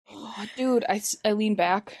Oh, dude, I leaned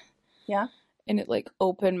back Yeah? and it like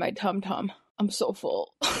opened my tum-tum. I'm so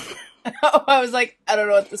full. I was like, I don't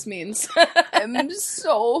know what this means. I'm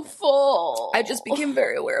so full. I just became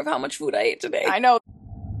very aware of how much food I ate today. I know.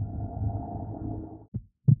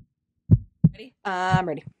 Ready? I'm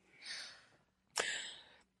ready.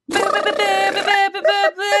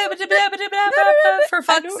 For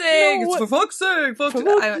fuck's sake. It's for fuck's sake.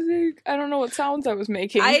 I don't know what sounds I was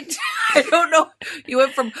making. I don't know. You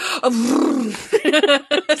went from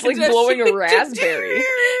It's like blowing a raspberry.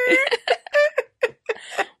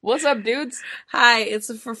 What's up, dudes? Hi, it's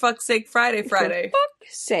a For Fuck's Sake Friday. For fuck's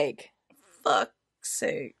sake. Fuck's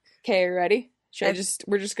sake. Okay, ready? We're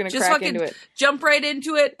just gonna crack into it. Jump right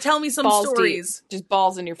into it. Tell me some Balls stories. Deep. Just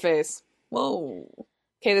balls in your face. Whoa.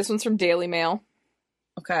 Okay, this one's from Daily Mail.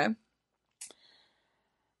 Okay.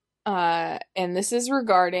 And this is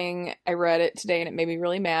regarding, I read it today and it made me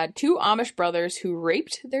really mad. 2 Amish brothers who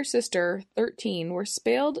raped their sister, 13, were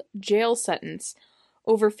spared jail sentence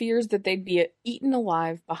over fears that they'd be eaten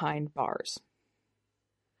alive behind bars.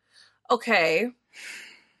 Okay.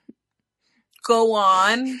 Go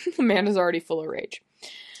on. Amanda's already full of rage.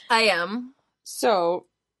 I am. So,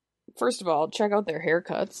 first of all, check out their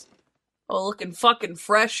haircuts. Oh, looking fucking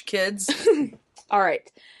fresh, kids. All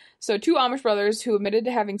right. So, 2 Amish brothers who admitted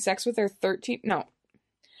to having sex with their 2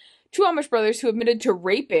 Amish brothers who admitted to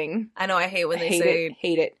raping. I know, I hate when they say...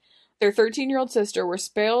 Hate it. Their 13-year-old sister were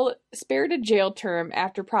spared a jail term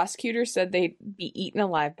after prosecutors said they'd be eaten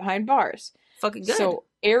alive behind bars. Fucking good. So,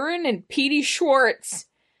 Aaron and Petey Schwartz,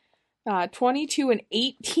 22 and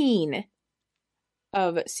 18,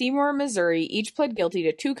 of Seymour, Missouri, each pled guilty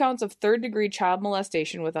to 2 counts of third-degree child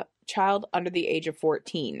molestation with a child under the age of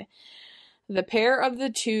 14. The pair of the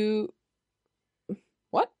two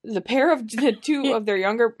of their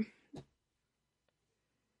younger...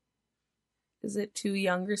 Is it 2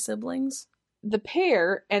 younger siblings? The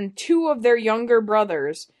pair and 2 of their younger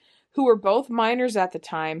brothers, who were both minors at the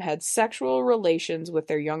time, had sexual relations with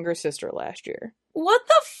their younger sister last year. What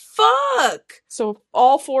the fuck? So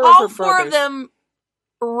all 4 of her brothers... All 4 of them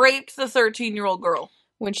raped the 13-year-old girl.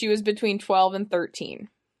 When she was between 12 and 13.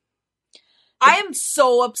 I am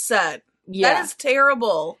so upset. Yeah. That is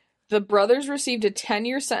terrible. The brothers received a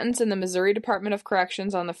 10-year sentence in the Missouri Department of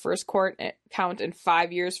Corrections on the first count and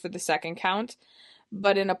 5 years for the second count.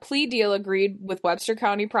 But in a plea deal agreed with Webster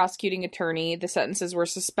County prosecuting attorney, the sentences were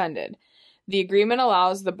suspended. The agreement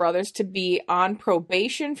allows the brothers to be on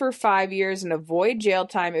probation for 5 years and avoid jail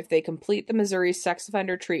time if they complete the Missouri Sex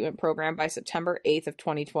Offender Treatment Program by September 8th of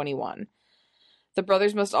 2021. The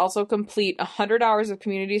brothers must also complete 100 hours of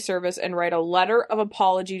community service and write a letter of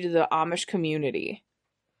apology to the Amish community.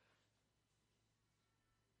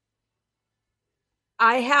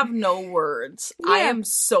 I have no words. Yeah. I am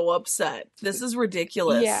so upset. This is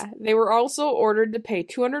ridiculous. Yeah. They were also ordered to pay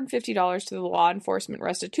 $250 to the Law Enforcement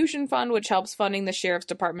Restitution Fund, which helps funding the Sheriff's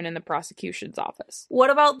Department and the prosecution's office. What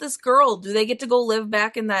about this girl? Do they get to go live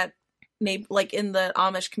back in that, like, in the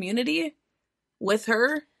Amish community with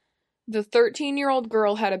her? The 13-year-old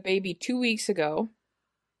girl had a baby 2 weeks ago,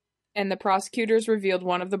 and the prosecutors revealed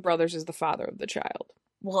one of the brothers is the father of the child.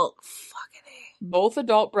 Well, fucking A. Both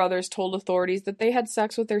adult brothers told authorities that they had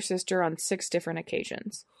sex with their sister on 6 different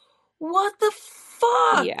occasions. What the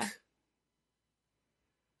fuck? Yeah.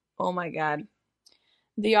 Oh my god.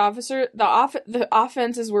 The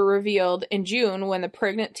offenses were revealed in June when the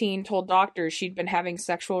pregnant teen told doctors she'd been having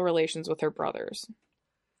sexual relations with her brothers.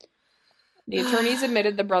 The attorneys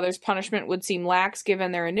admitted the brothers' punishment would seem lax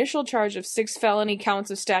given their initial charge of 6 felony counts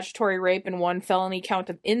of statutory rape and 1 felony count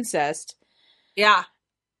of incest. Yeah.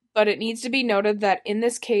 But it needs to be noted that in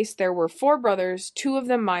this case there were 4 brothers, 2 of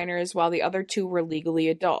them minors, while the other 2 were legally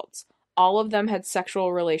adults. All of them had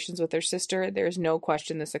sexual relations with their sister. There is no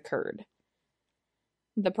question this occurred.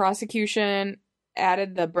 The prosecution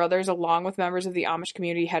added the brothers, along with members of the Amish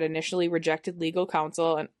community, had initially rejected legal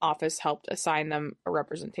counsel, and office helped assign them a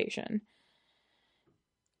representation.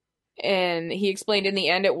 And he explained in the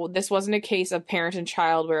end, this wasn't a case of parent and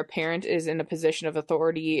child where a parent is in a position of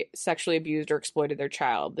authority, sexually abused or exploited their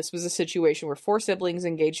child. This was a situation where 4 siblings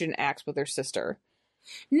engaged in acts with their sister.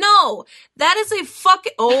 No! That is a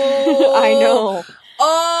fucking... Oh! I know.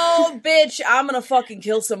 Oh, bitch, I'm gonna fucking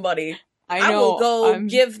kill somebody. I know. will go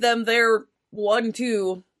give them their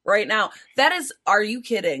 1-2 right now. That is... Are you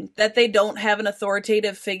kidding? That they don't have an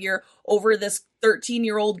authoritative figure over this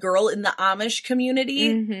 13-year-old girl in the Amish community?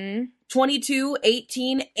 Mm-hmm. 22,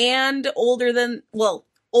 18, and older than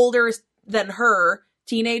her,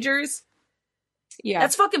 teenagers? Yeah.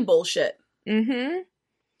 That's fucking bullshit. Mm-hmm.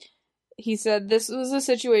 He said this was a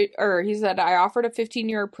situation, or he said, I offered a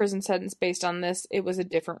 15-year prison sentence based on this. It was a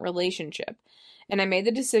different relationship. And I made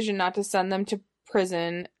the decision not to send them to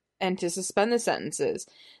prison and to suspend the sentences.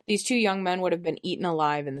 These two young men would have been eaten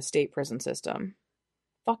alive in the state prison system.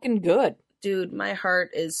 Fucking good. Dude, my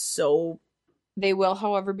heart is so... They will,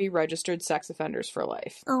 however, be registered sex offenders for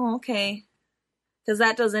life. Oh, okay. Because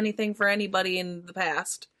that does anything for anybody in the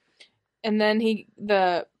past. And then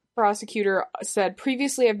the prosecutor said,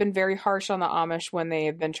 previously I've been very harsh on the Amish when they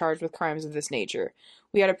have been charged with crimes of this nature.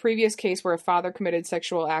 We had a previous case where a father committed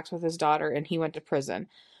sexual acts with his daughter and he went to prison.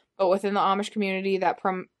 But within the Amish community that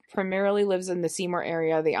primarily lives in the Seymour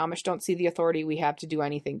area, the Amish don't see the authority we have to do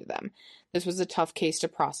anything to them. This was a tough case to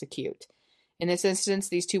prosecute. In this instance,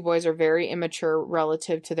 these two boys are very immature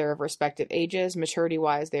relative to their respective ages.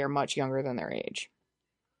 Maturity-wise, they are much younger than their age.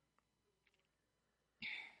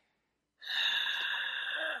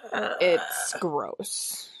 It's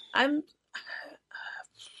gross. I'm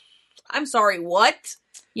sorry, what?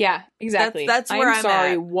 Yeah, exactly. That's where I'm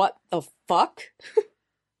sorry, at. what the fuck?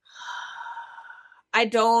 I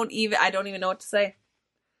don't even know what to say.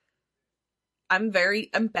 I'm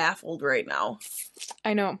baffled right now.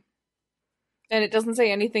 I know. And it doesn't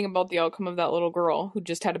say anything about the outcome of that little girl who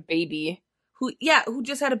just had a baby. Who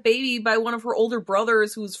just had a baby by one of her older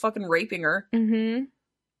brothers who's fucking raping her. Mm-hmm.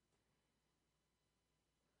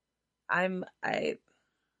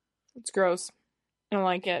 It's gross. I don't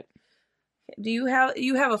like it. Do you have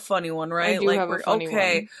a funny one, right? I do have a funny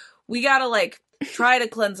one. We gotta try to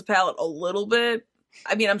cleanse the palate a little bit.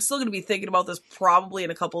 I mean, I'm still gonna be thinking about this probably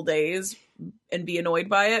in a couple days and be annoyed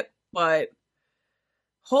by it, but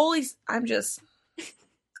I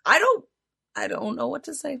don't know what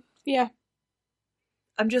to say. Yeah.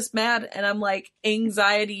 I'm just mad and I'm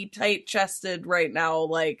anxiety tight chested right now.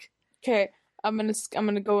 Okay, I'm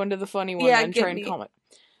gonna go into the funny one and try and calm it.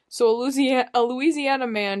 So a Louisiana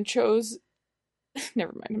man chose.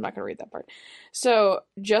 Never mind, I'm not gonna read that part. So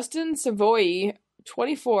Justin Savoy,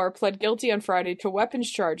 24, pled guilty on Friday to weapons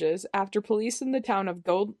charges after police in the town of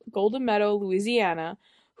Golden Meadow, Louisiana,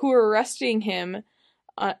 who were arresting him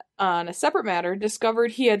on a separate matter,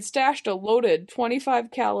 discovered he had stashed a loaded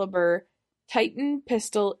 .25 caliber Titan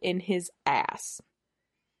pistol in his ass.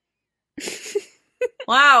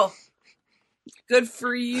 Wow. Good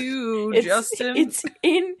for you, Justin.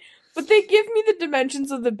 But they give me the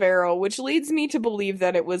dimensions of the barrel, which leads me to believe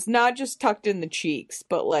that it was not just tucked in the cheeks,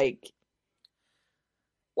 but well,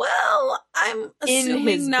 I'm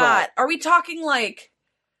assuming not. Butt. Are we talking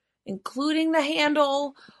including the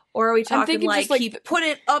handle? Or are we talking he put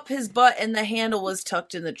it up his butt and the handle was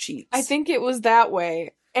tucked in the cheeks? I think it was that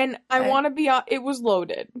way. And I want to be on, it was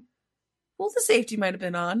loaded. Well, the safety might have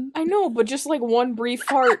been on. I know, but just one brief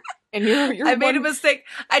fart and you're I made a mistake.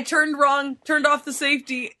 I turned off the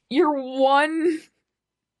safety. You're one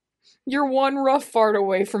rough fart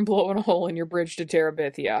away from blowing a hole in your bridge to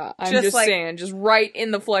Terabithia. I'm just saying, just right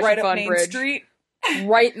in the Flesh and Fun Bridge. Street.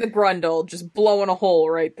 Right in the grundle, just blowing a hole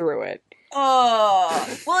right through it.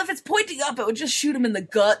 Oh, well, if it's pointing up, it would just shoot him in the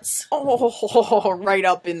guts. Oh, right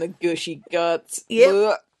up in the gushy guts.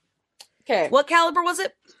 Yep. Okay. What caliber was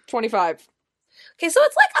it? 25. Okay, so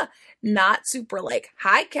it's a not super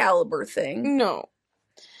high caliber thing. No.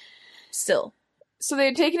 Still. So they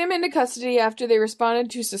had taken him into custody after they responded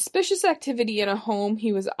to suspicious activity in a home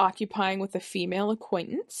he was occupying with a female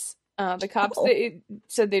acquaintance. The cops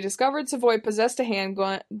said they discovered Savoy possessed a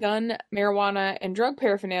handgun, marijuana, and drug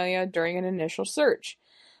paraphernalia during an initial search.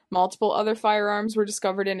 Multiple other firearms were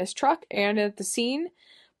discovered in his truck and at the scene,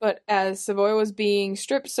 but as Savoy was being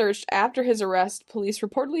strip searched after his arrest, police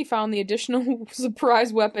reportedly found the additional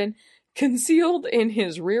surprise weapon concealed in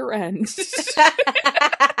his rear end.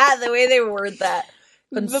 The way they word that.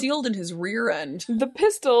 Concealed in his rear end. The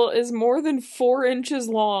pistol is more than 4 inches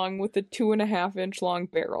long with a 2.5-inch long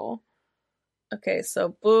barrel. Okay,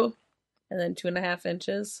 so boo, and then 2.5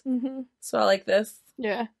 inches. Mm-hmm. So I like this.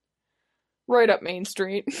 Yeah. Right up Main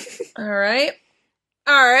Street. All right.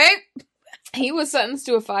 He was sentenced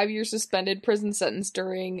to a 5-year suspended prison sentence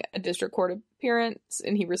during a district court appearance,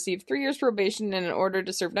 and he received 3 years probation and an order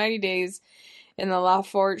to serve 90 days in the La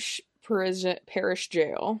Fourche Parish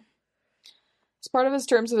Jail. As part of his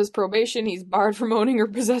terms of his probation, he's barred from owning or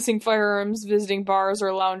possessing firearms, visiting bars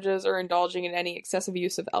or lounges, or indulging in any excessive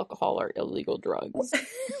use of alcohol or illegal drugs.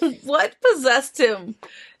 What possessed him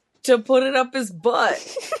to put it up his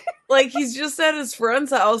butt? He's just at his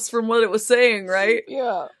friend's house from what it was saying, right?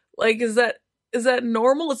 Yeah. Is that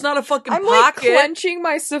normal? It's not a fucking pocket. I'm clenching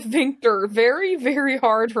my sphincter very, very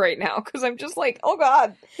hard right now, because I'm just oh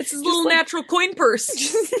god. It's his little natural coin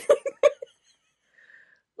purse.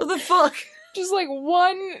 What the fuck? Just like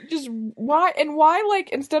one, just why, and why, like,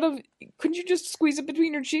 instead of, couldn't you just squeeze it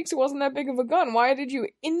between your cheeks? It wasn't that big of a gun. Why did you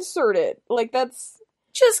insert it? Like, that's...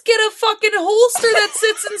 Just get a fucking holster that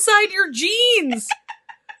sits inside your jeans.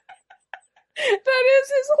 That is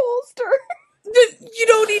his holster. You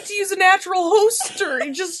don't need to use a natural holster.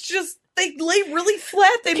 You just they lay really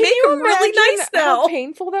flat. They Can make you them really imagine nice now. how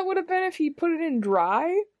painful that would have been if he put it in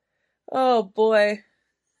dry? Oh boy.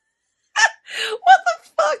 What the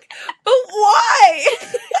fuck? But why?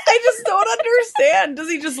 I just don't understand. Does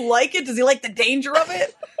he just like it? Does he like the danger of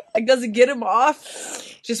it? Like, does it get him off?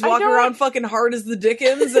 Just walking around fucking hard as the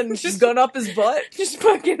Dickens and just gun up his butt? Just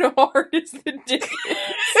fucking hard as the Dickens.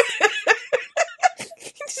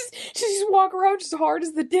 just walk around just hard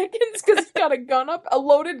as the Dickens because he's got a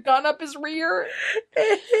loaded gun up his rear.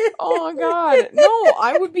 Oh god. No,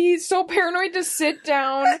 I would be so paranoid to sit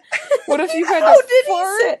down. What if you had to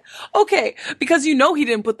flirt? He sit? Okay, because you know he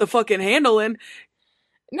didn't put the fucking handle in.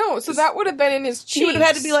 No, so that would have been in his cheeks. He would have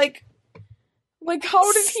had to be like,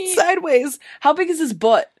 how did he... Sideways. How big is his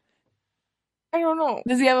butt? I don't know.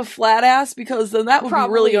 Does he have a flat ass? Because then that would be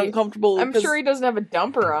really uncomfortable. I'm sure he doesn't have a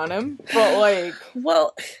dumper on him, but like...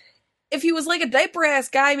 Well, if he was like a diaper ass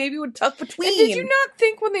guy, maybe it would tuck between. And did you not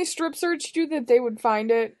think when they strip searched you that they would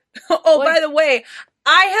find it? Oh, like, by the way,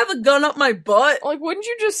 I have a gun up my butt. Like, wouldn't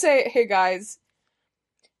you just say, hey guys,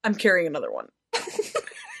 I'm carrying another one.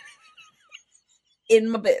 In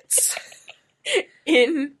my bits.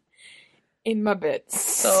 In my bits.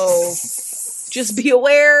 So... just be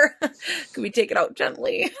aware. Can we take it out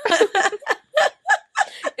gently?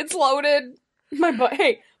 It's loaded. My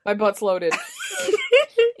butt's loaded.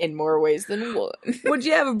 In more ways than one. Would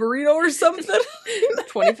you have a burrito or something?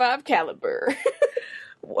 25 caliber.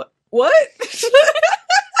 What?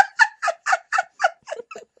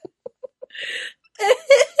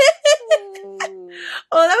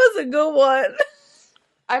 Oh, that was a good one.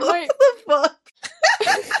 What the fuck?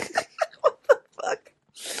 What the fuck?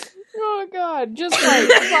 Oh god, just like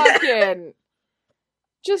fucking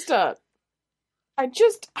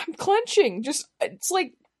I'm clenching. It's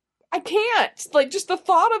like I can't. Like just the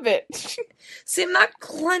thought of it. See, I'm not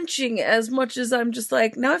clenching as much as I'm just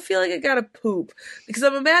like, now I feel like I gotta poop. Because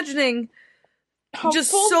I'm imagining how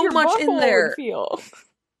just so much in there. Feel.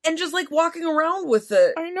 And just like walking around with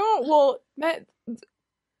it. I know. Well,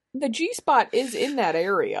 the G-spot is in that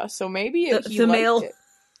area, so maybe he liked it.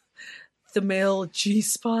 The male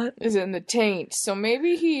G-spot is in the taint, so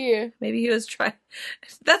maybe he was trying.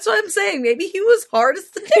 That's what I'm saying. Maybe he was hard as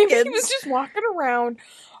the Dickens. Maybe he was just walking around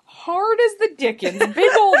hard as the Dickens,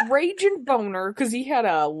 big old raging boner, because he had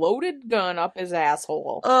a loaded gun up his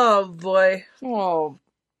asshole. Oh boy! Oh,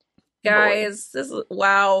 guys, boy. This is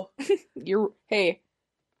wow. You're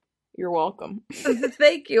welcome.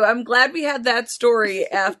 Thank you. I'm glad we had that story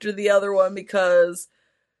after the other one because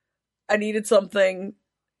I needed something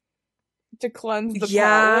to cleanse the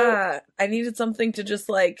palate. I needed something to just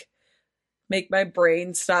like make my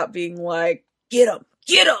brain stop being like, get him.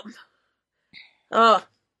 Oh,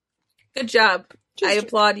 good job. I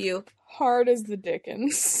applaud you. Hard as the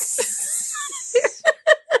Dickens.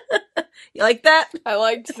 You like that? I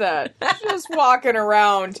liked that. Just walking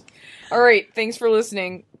around. All right, thanks for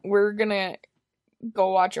listening. We're gonna go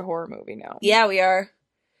watch a horror movie now. Yeah, we are.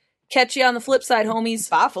 Catch you on the flip side, homies.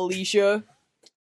 Bye, Felicia.